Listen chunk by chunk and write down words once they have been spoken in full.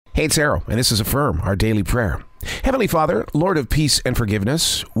Hey, it's Arrow, and this is Affirm, our daily prayer. Heavenly Father, Lord of peace and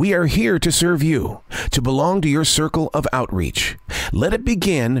forgiveness, we are here to serve you, to belong to your circle of outreach. Let it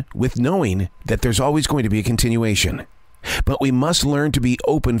begin with knowing that there's always going to be a continuation. But we must learn to be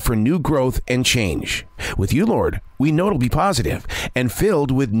open for new growth and change. With you, Lord, we know it'll be positive and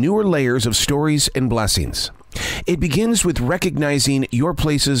filled with newer layers of stories and blessings. It begins with recognizing your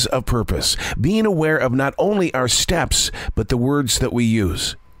places of purpose, being aware of not only our steps, but the words that we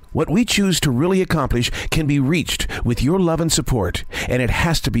use. What we choose to really accomplish can be reached with your love and support, and it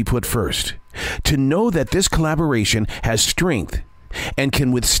has to be put first. To know that this collaboration has strength and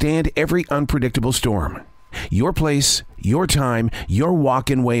can withstand every unpredictable storm. Your place, your time, your walk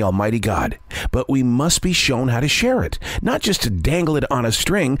and way, Almighty God. But we must be shown how to share it, not just to dangle it on a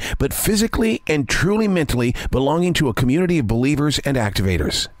string, but physically and truly mentally belonging to a community of believers and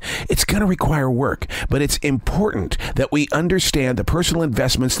activators. It's going to require work, but it's important that we understand the personal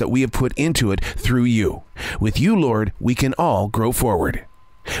investments that we have put into it through you. With you, Lord, we can all grow forward.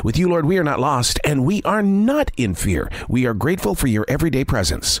 With you, Lord, we are not lost, and we are not in fear. We are grateful for your everyday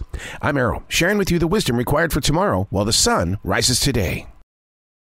presence. I'm Arrow, sharing with you the wisdom required for tomorrow while the sun rises today.